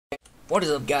What is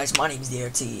up, guys? My name is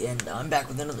DRT, and I'm back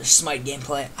with another Smite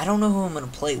gameplay. I don't know who I'm going to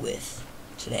play with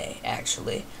today,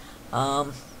 actually.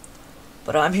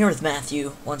 But I'm here with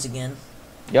Matthew, once again.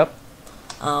 Yep.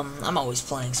 I'm always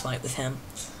playing Smite with him.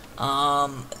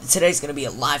 Today's going to be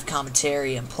a live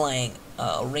commentary and playing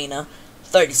Arena.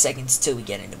 30 seconds till we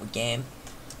get into a game.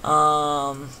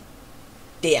 Yeah,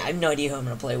 I have no idea who I'm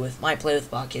going to play with. Might play with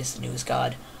Bacchus, the newest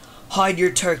god. Hide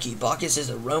your turkey. Bacchus is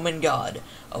a Roman god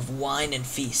of wine and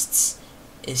feasts.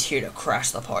 Is here to crash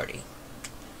the party.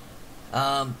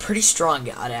 Pretty strong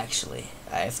god, actually.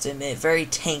 I have to admit, very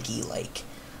tanky, like.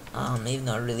 Even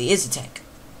though it really is a tank.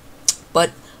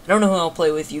 But I don't know who I'll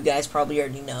play with. You guys probably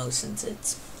already know since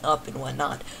it's up and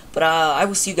whatnot. But I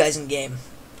will see you guys in game.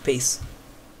 Peace.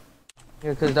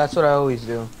 Yeah, because that's what I always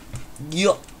do.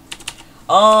 Yup.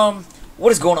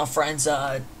 What is going on, friends?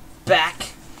 Back.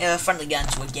 Finally got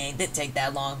into a game. Didn't take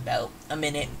that long, about a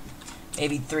minute,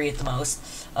 maybe 3 at the most.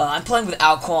 I'm playing with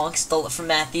Kuang. Stole it from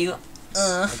Matthew.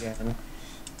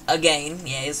 Again.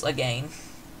 Yes, again.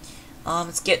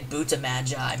 Let's get Boots of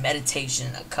Magi,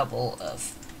 meditation, a couple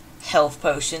of health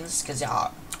potions, because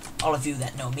all of you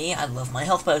that know me, I love my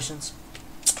health potions.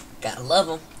 Gotta love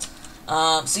them.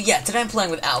 So yeah, today I'm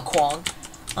playing with Kuang.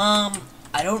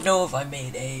 I don't know if I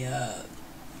made a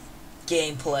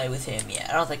gameplay with him yet.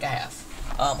 I don't think I have.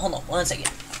 Hold on, 1 second.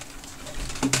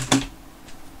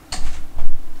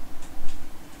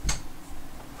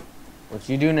 What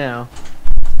you do now?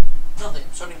 Nothing,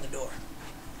 I'm shutting the door.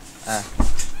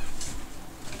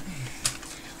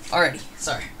 Alrighty,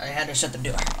 sorry, I had to shut the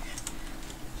door.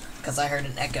 Because I heard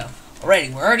an echo.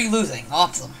 Alrighty, we're already losing.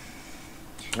 Awesome.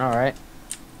 Alright.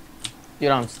 Dude,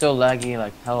 I'm still laggy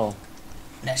like hell.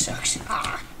 That sucks. So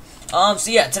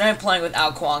yeah, today I'm playing with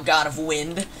Kuang, god of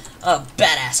wind.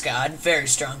 Badass god. Very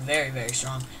strong, very, very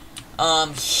strong.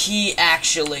 He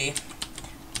actually...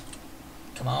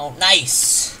 Come on,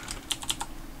 nice!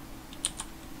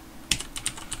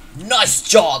 Nice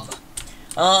job!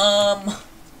 My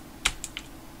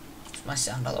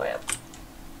sound all the way up.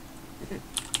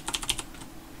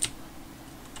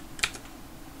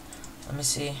 Let me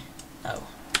see. Oh.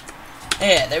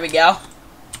 Yeah, there we go.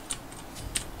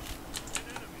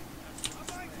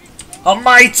 A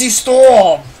mighty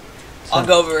storm! I'll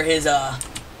go over his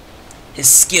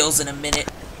skills in a minute.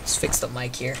 Let's fix the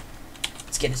mic here.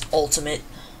 Let's get his ultimate.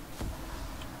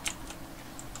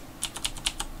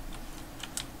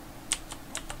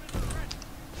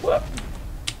 Whoop.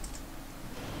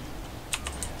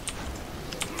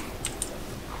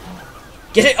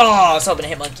 Get it! Oh, I was hoping to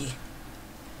hit monkey.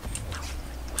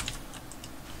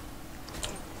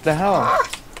 The hell?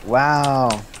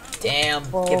 Wow. Damn.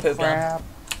 Oh, Get pooped crap.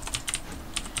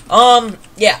 on.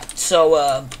 Yeah, so,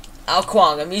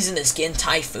 Kuang, I'm using the skin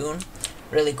Typhoon.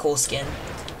 Really cool skin.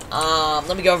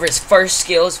 Let me go over his first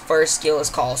skill. His first skill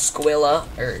is called Squilla,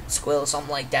 or Squill,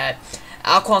 something like that.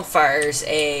 Kuang fires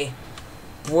a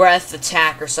breath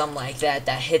attack or something like that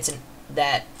that hits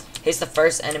the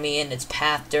first enemy in its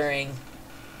path during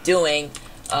doing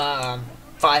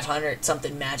 500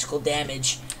 something magical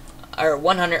damage, or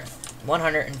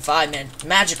 105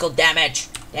 magical damage.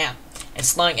 Damn. And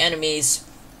slowing enemies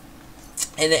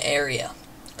in the area,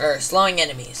 or slowing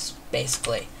enemies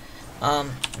basically. Let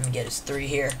me get his 3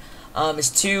 here. His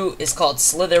 2 is called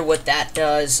Slither. What that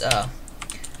does,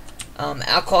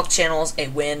 Kuang channels a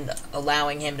wind,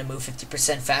 allowing him to move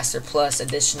 50% faster, plus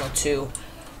additional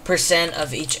 2%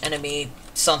 of each enemy,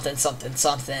 something, something,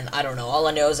 something. I don't know. All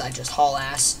I know is I just haul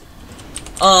ass.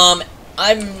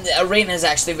 Arena is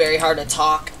actually very hard to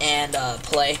talk and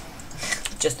play.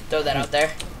 Just to throw that out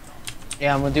there.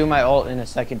 Yeah, I'm gonna do my ult in a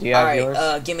second. Do you have yours?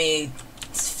 Alright, give me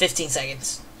 15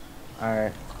 seconds.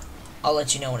 Alright. I'll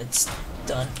let you know when it's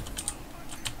done.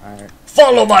 Alright.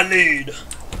 Follow my lead!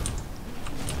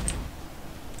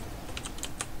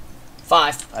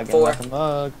 5, I get 4, like a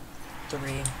mug.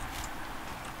 3,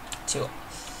 2,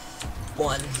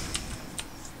 1.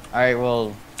 Alright,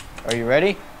 well, are you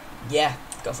ready? Yeah,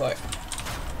 go for it.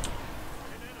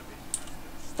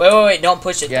 Wait, don't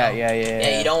push it, though.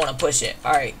 Yeah, you don't want to push it.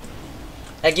 Alright.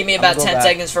 Now give me about 10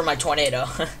 seconds for my tornado.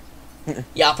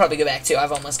 Yeah, I'll probably go back, too.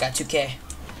 I've almost got 2K.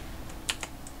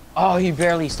 Oh, he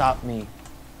barely stopped me.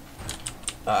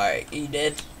 Alright, you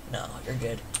did? No, you're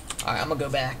good. Alright, I'm gonna go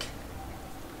back.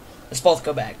 Let's both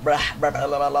go back.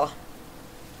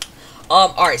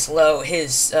 Alright, so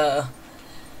his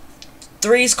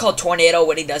 3 is called Tornado.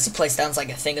 What he does, he plays down like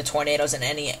a thing of tornadoes, and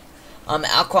any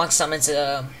Kuang summons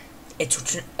a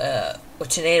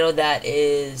tornado that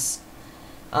is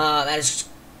at his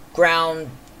ground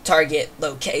target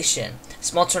location.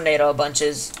 Small tornado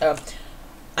bunches.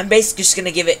 I'm basically just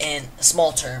gonna give it in a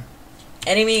small term.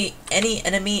 Any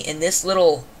enemy in this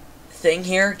little thing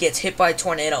here gets hit by a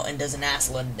tornado and does an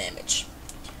ass load of damage.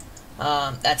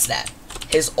 That's that.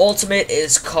 His ultimate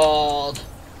is called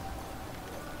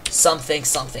something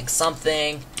something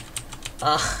something.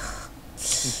 Yeah,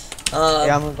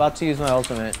 I'm about to use my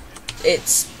ultimate.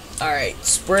 It's alright.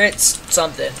 Spritz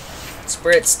something.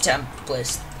 Spritz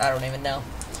Tempest. I don't even know.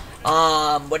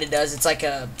 What it does, it's like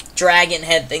a dragon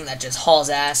head thing that just hauls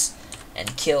ass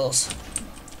and kills.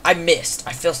 I missed.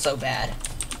 I feel so bad.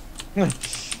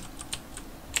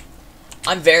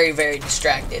 I'm very, very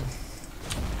distracted.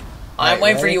 I'm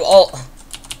waiting for you all.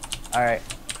 Alright.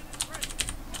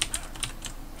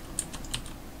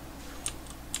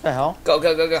 What the hell? Go,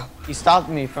 go, go, go. He stopped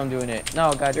me from doing it.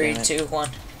 No, god damn it. 3, 2, 1.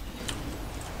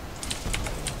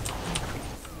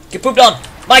 Get pooped on.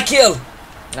 My kill.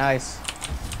 Nice.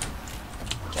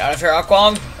 Get out of here,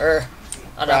 Kuang. Or,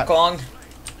 not Kuang.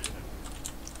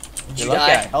 Did you You're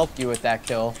lucky die? I helped you with that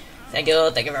kill. Thank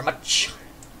you very much.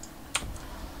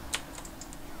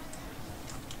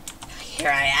 Here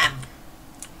I am.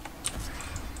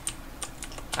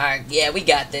 Alright, yeah, we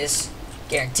got this.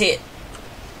 Guaranteed.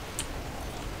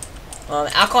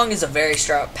 Kuang is a very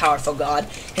strong, powerful god.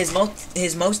 His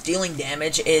most dealing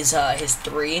damage is his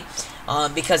 3.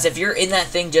 Because if you're in that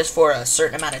thing just for a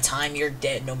certain amount of time, you're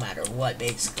dead no matter what,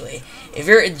 basically. If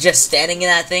you're just standing in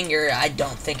that thing, I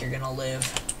don't think you're gonna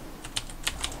live.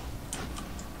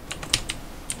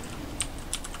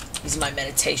 This is my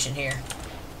meditation here.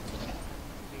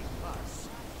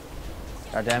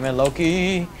 God damn it,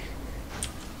 Loki.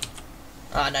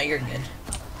 No, you're good.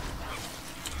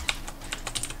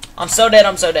 I'm so dead,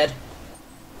 I'm so dead.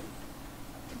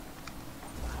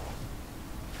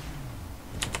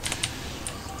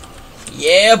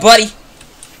 Yeah, buddy.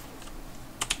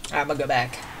 Alright, I'm gonna go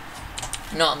back.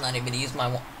 No, I'm not even gonna use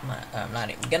my I'm not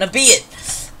even gonna be it,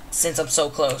 since I'm so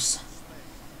close.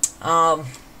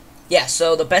 Yeah,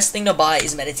 so the best thing to buy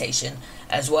is meditation,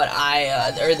 as what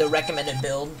or the recommended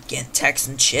build. Get text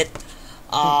and shit.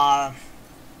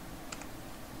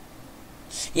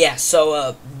 Yeah,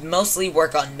 so, mostly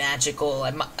work on magical,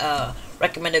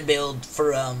 recommended build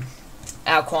for,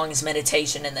 Kuang is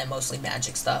meditation, and then mostly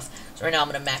magic stuff. So right now I'm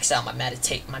gonna max out my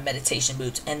meditation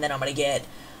boots, and then I'm gonna get,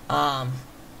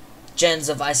 Gens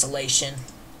of Isolation,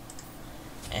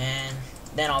 and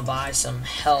then I'll buy some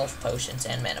health potions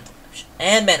and mana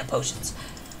potions.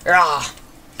 Ah,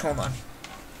 hold on.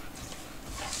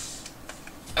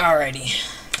 Alrighty,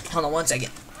 hold on one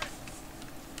second.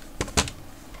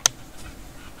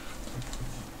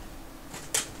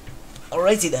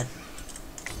 Alrighty then.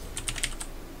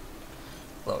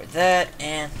 Lower that,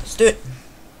 and let's do it.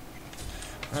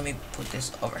 Let me put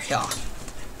this over here.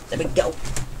 There we go.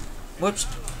 Whoops.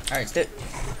 Alright, let's do it.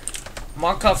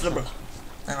 More comfortable.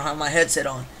 I don't have my headset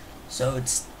on, so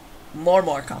it's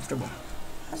more comfortable.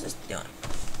 How's this doing?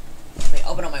 Let me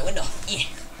open up my window. Yeah.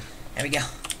 There we go.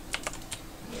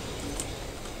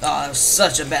 Oh, that was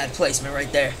such a bad placement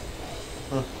right there.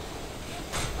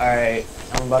 Alright,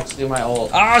 I'm about to do my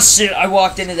ult. Oh shit, I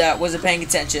walked into that. Wasn't paying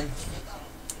attention.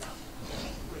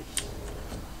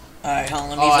 Alright, hold on,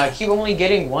 let me I keep only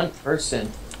getting one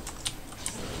person.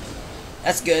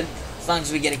 That's good, as long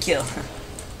as we get a kill.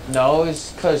 No,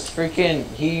 it's because freaking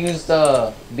he used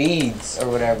the beads or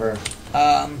whatever.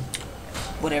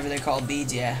 Whatever they're called,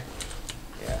 beads, yeah.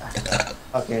 Yeah.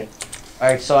 Okay.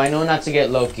 Alright, so I know not to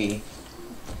get Loki.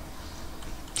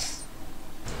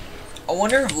 I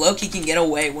wonder if Loki can get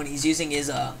away when he's using his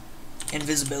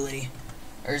invisibility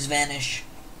or his vanish.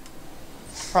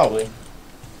 Probably.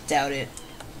 Doubt it.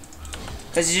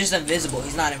 Because he's just invisible,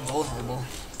 he's not invulnerable.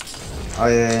 Oh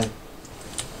yeah.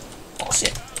 Oh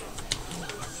shit.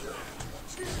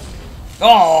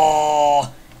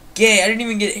 Oh, gay! I didn't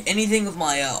even get anything with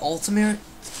my ultimate.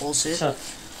 Bullshit.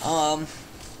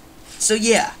 So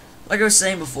yeah, like I was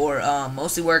saying before,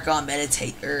 mostly work on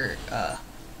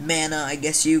mana, I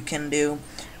guess you can do.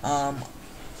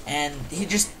 And he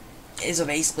just is a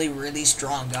basically really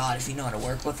strong god if you know how to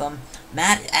work with him.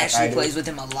 Matt actually plays with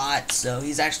him a lot, so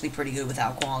he's actually pretty good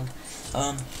without Kuang.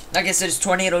 Like I said, his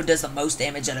tornado does the most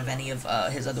damage out of any of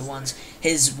his other ones.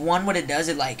 His one, what it does,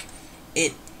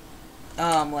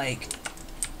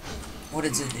 what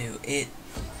does it do?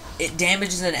 It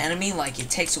damages an enemy, like it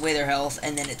takes away their health,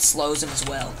 and then it slows them as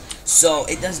well. So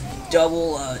it does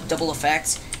double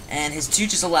effects, and his 2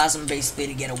 just allows him basically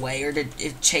to get away or to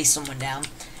chase someone down.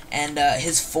 And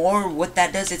his 4, what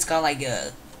that does, it's got like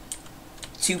a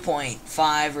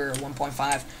 2.5 or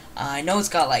 1.5. I know it's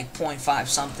got like 0.5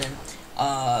 something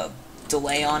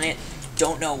delay on it.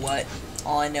 Don't know what.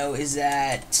 All I know is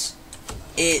that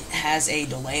it has a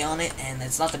delay on it, and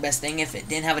that's not the best thing. If it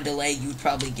didn't have a delay, you'd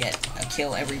probably get a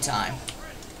kill every time.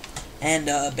 And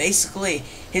basically,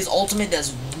 his ultimate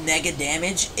does mega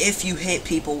damage if you hit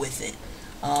people with it.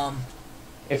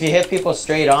 If you hit people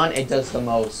straight on, it does the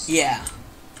most. Yeah.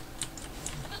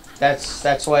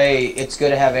 That's why it's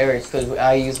good to have Ares, because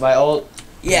I use my ult.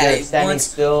 Yeah, standing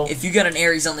still. If you got an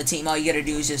Ares on the team, all you gotta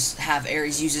do is just have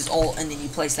Ares use his ult, and then you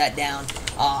place that down.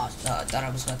 Thought I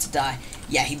was about to die.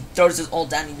 Yeah, he throws his ult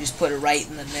down, and you just put it right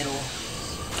in the middle.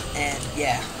 And,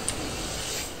 yeah.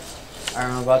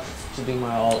 I'm about to do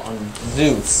my ult on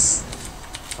Zeus.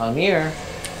 I'm here.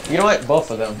 You know what? Both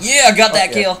of them. Yeah, I got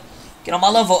that kill. Get on my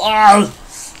level. Oh,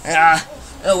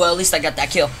 well, at least I got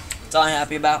that kill. That's all I'm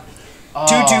happy about. Oh,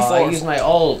 2-2-4. I used my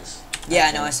ult. Yeah,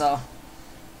 I know, I saw.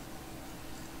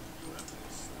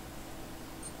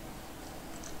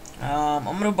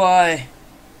 I'm gonna buy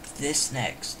this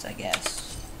next, I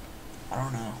guess. I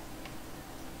don't know.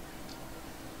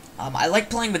 I like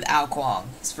playing with Kuang.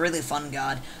 It's a really fun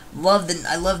god.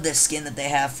 I love the skin that they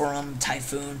have for him,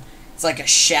 Typhoon. It's like a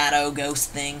shadow ghost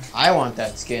thing. I want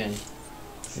that skin.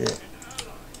 Shit.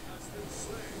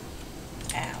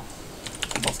 Ow.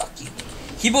 Kibo, fuck you.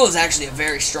 Kibo is actually a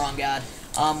very strong god.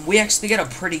 We actually got a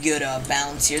pretty good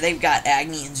balance here. They've got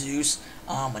Agni and Zeus.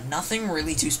 Nothing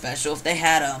really too special. If they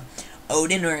had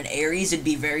Odin or an Ares, it'd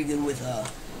be very good with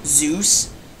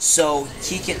Zeus. So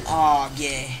he can. Oh,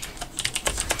 yeah.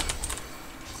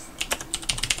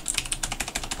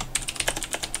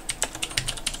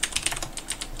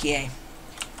 Yeah.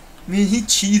 Man, he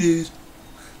cheated.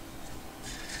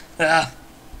 But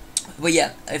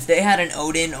yeah, if they had an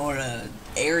Odin or a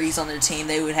Ares on their team,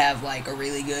 they would have like a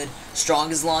really good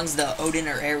strong, as long as the Odin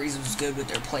or Ares was good with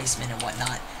their placement and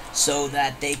whatnot, so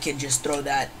that they could just throw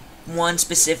that one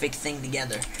specific thing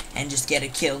together and just get a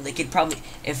kill. They could probably,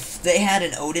 if they had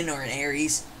an Odin or an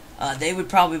Ares, they would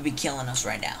probably be killing us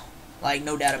right now, like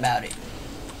no doubt about it.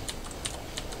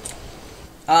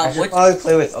 I should probably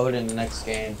play with Odin the next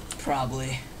game.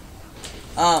 Probably.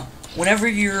 Whenever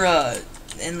you're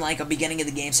in like a beginning of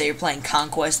the game, say you're playing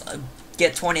Conquest,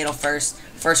 get Tornado first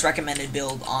recommended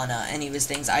build on any of his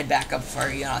things. I'd back up for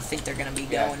you. I think they're gonna be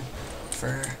going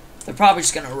for. They're probably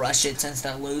just gonna rush it since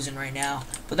they're losing right now,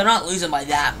 but they're not losing by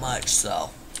that much.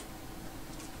 So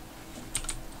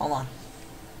hold on.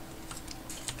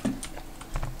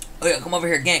 Oh yeah, come over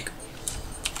here, gank.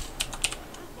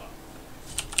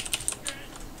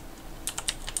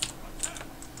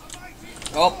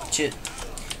 Oh shit!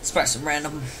 Let's press some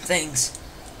random things.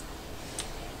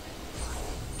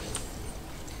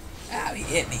 Ow, he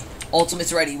hit me.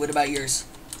 Ultimate's ready. What about yours?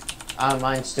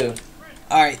 Mine's too.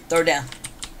 Alright, throw it down.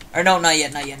 Or no, not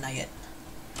yet, not yet, not yet.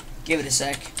 Give it a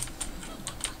sec.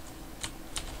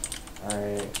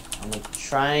 Alright, I'm gonna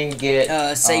try and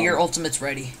get... say your ultimate's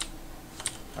ready.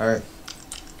 Alright.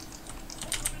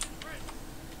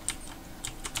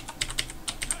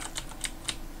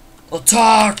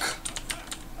 Attack!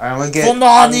 Alright, I'm gonna get...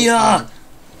 Fonania!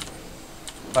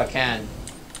 If I can.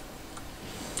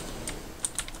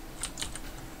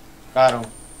 Got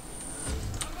him.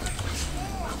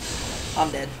 I'm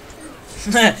dead.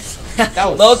 That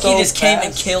was Loki so just came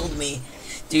and fast. killed me.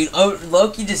 Dude,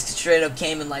 Loki just straight up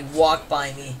came and like walked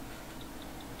by me.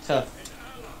 Huh.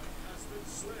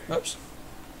 Oops.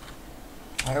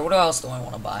 Alright, what else do I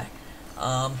want to buy?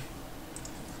 I'll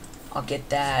get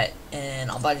that,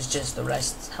 and I'll buy just the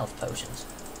rest health potions.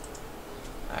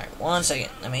 Alright, 1 second.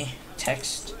 Let me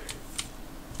text.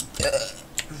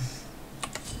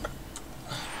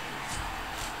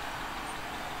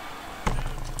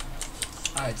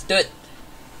 Alright, let's do it.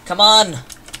 Come on.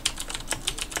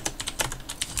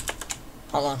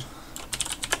 Hold on.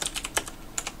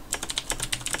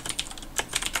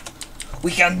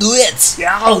 We can do it!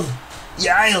 Yeah!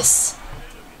 Yes!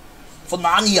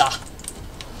 Fonania!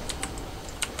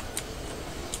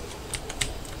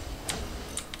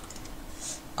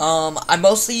 I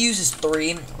mostly use is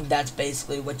 3. That's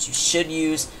basically what you should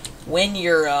use when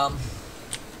you're, yeah,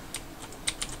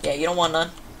 you don't want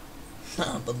none.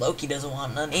 But Loki doesn't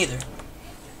want none either.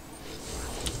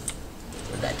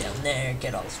 Put that down there,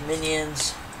 get all his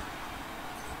minions.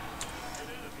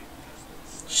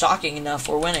 Shocking enough,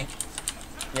 we're winning.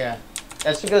 Yeah.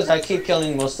 That's because I keep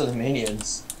killing most of the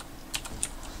minions.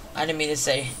 I didn't mean to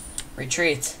say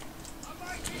retreat.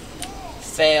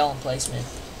 Fail placement.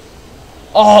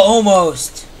 Oh,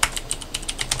 almost!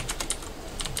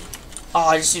 Oh,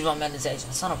 I just used my meditation.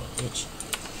 Son of a bitch.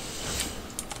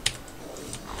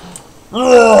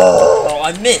 Oh,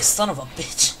 I missed. Son of a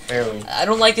bitch. Barely. I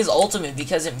don't like his ultimate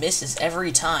because it misses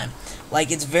every time.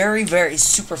 Like, it's very, very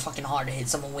super fucking hard to hit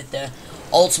someone with the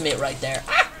ultimate right there.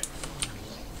 Ah!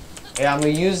 Yeah, I'm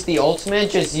gonna use the ultimate.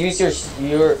 Just use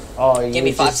your. Oh, you Give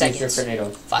me 5 just use seconds. your tornado.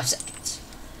 5 seconds.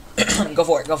 Go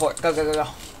for it. Go for it. Go, go, go, go.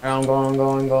 I'm going.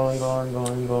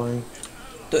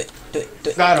 Do it. Do it. Do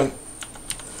it. Got him.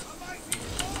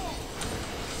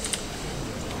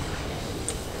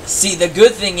 See, the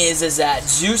good thing is that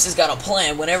Zeus has got a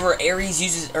plan. Whenever Ares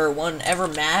uses, or whenever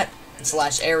Matt /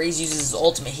 Ares uses his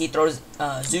ultimate, he throws.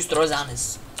 Zeus throws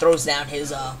down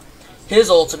his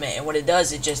ultimate, and what it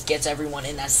does, it just gets everyone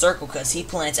in that circle because he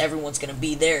plans everyone's gonna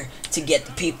be there to get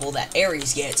the people that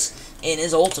Ares gets in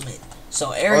his ultimate.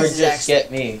 So Ares is actually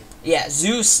get me. Yeah,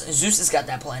 Zeus has got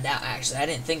that planned out. Actually, I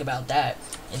didn't think about that,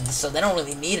 and so they don't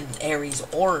really need an Ares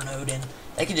or an Odin.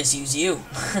 They can just use you.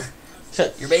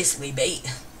 You're basically bait.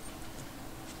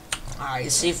 Alright,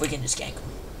 let's see if we can just gank him.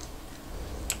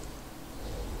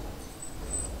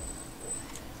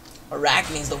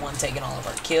 Arachne's the one taking all of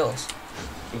our kills.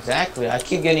 Exactly. I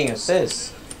keep getting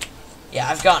assists. Yeah,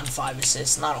 I've gotten 5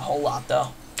 assists. Not a whole lot,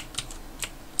 though.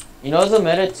 You know the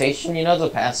meditation? You know the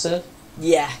passive?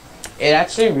 Yeah. It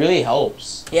actually really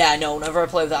helps. Yeah, I know. Whenever I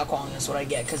play with Ao Kuang, that's what I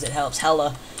get, because it helps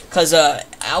hella. Because Ao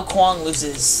Kuang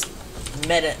loses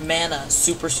mana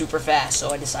super fast, so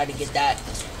I decided to get that.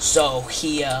 So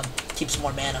he keeps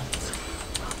more mana.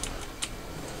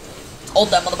 Hold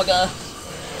that motherfucker.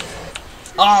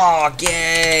 Oh,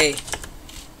 gay.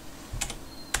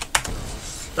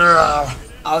 I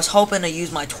was hoping to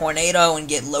use my tornado and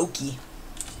get Loki.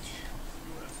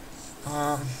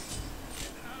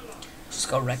 Just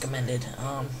go recommended.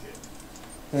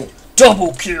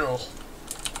 Double kill.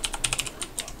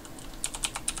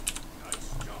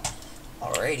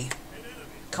 Alrighty.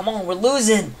 Come on, we're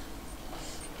losing.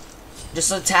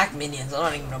 Just attack minions. I'm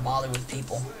not even gonna bother with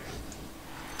people.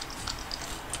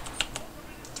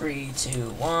 3,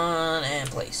 2, 1, and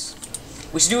place.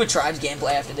 We should do a tribes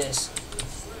gameplay after this.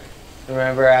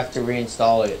 Remember, I have to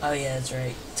reinstall it. Oh yeah, that's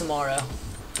right. Tomorrow.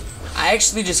 I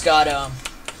actually just got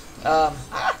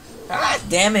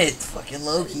damn it, fucking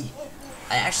Loki.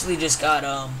 I actually just got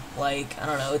like, I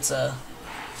don't know, it's a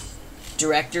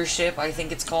directorship, I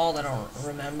think it's called. I don't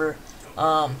remember.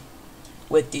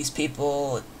 With these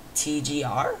people,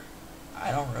 TGR.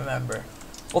 I don't remember.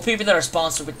 Well, people that are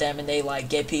sponsored with them, and they like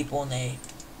get people, and they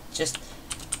just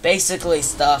basically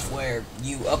stuff where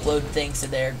you upload things to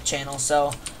their channel.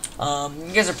 So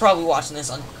you guys are probably watching this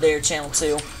on their channel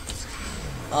too.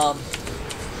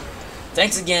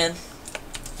 Thanks again,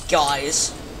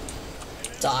 guys.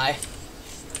 Die.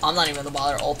 I'm not even gonna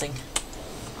bother ulting.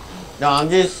 No, I'm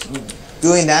just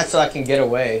doing that so I can get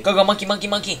away. Go, go, monkey, monkey,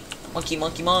 monkey. Monkey,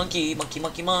 monkey, monkey, monkey,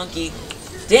 monkey, monkey.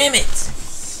 Damn it!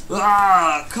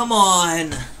 Ah, come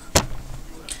on.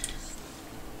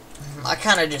 I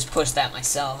kind of just pushed that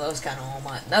myself. That was kind of all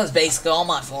my. That was basically all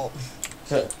my fault.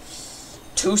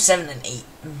 2, 7, and 8.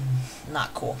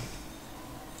 Not cool.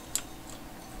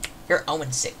 You're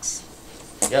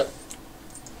 0-6. Yep.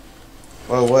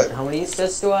 Well, what? How many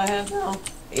assists do I have now?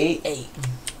 8? 8.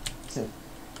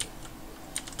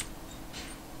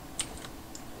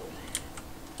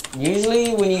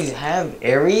 Usually when you have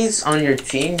Ares on your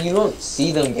team, you don't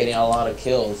see them getting a lot of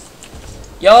kills.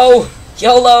 Yo!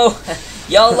 YOLO!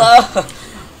 YOLO!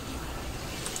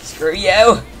 Screw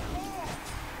you!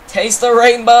 Taste the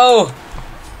rainbow!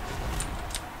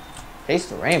 Taste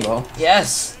the rainbow?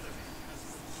 Yes.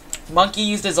 Monkey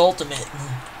used his ultimate.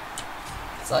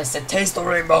 So I said, taste the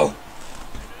rainbow.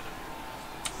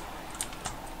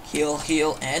 Heal,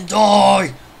 heal, and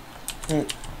die!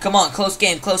 Come on, close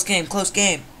game, close game, close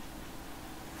game.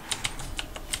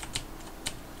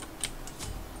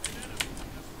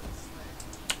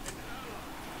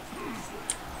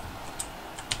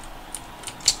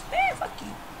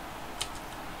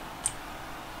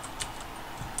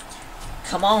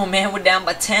 Come on, man, we're down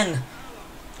by 10.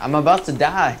 I'm about to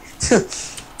die.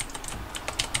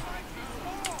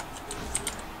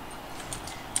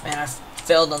 Man, I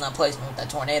failed on that placement with that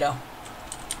tornado.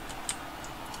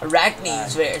 Arachne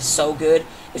is so good.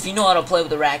 If you know how to play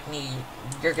with Arachne,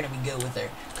 you're going to be good with her.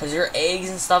 Because your eggs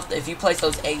and stuff, if you place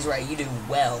those eggs right, you do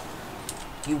well.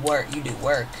 You do work. You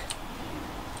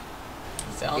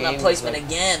failed on that placement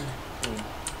again.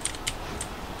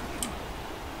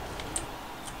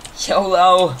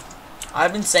 YOLO.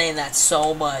 I've been saying that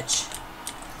so much.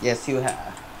 Yes, you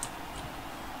have.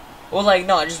 Well, like,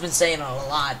 no, I've just been saying it a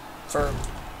lot for,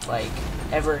 like,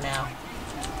 ever now.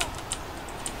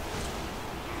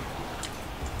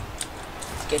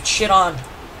 Get shit on.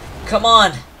 Come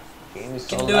on. Game is You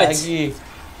so can do laggy. it.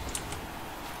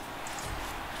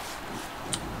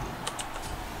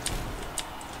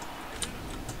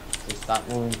 Just stop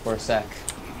moving for a sec.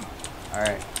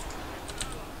 Alright.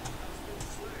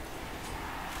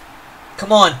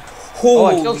 Come on. Oh,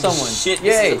 I Holy killed someone. shit, Yay.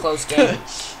 this is a close game.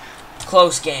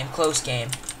 Close game, close game.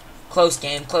 Close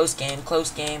game, close game,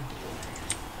 close game.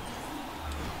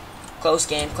 Close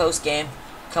game, close game.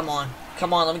 Come on.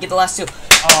 Come on, let me get the last two.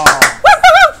 Oh.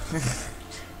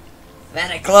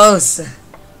 Very close.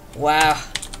 Wow.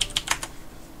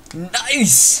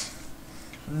 Nice.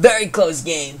 Very close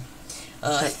game.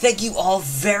 Thank you all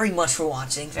very much for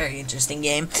watching. Very interesting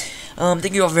game.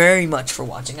 Thank you all very much for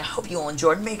watching. I hope you all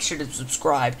enjoyed. Make sure to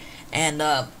subscribe. And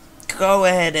go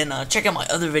ahead and check out my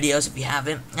other videos if you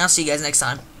haven't. I'll see you guys next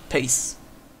time. Peace.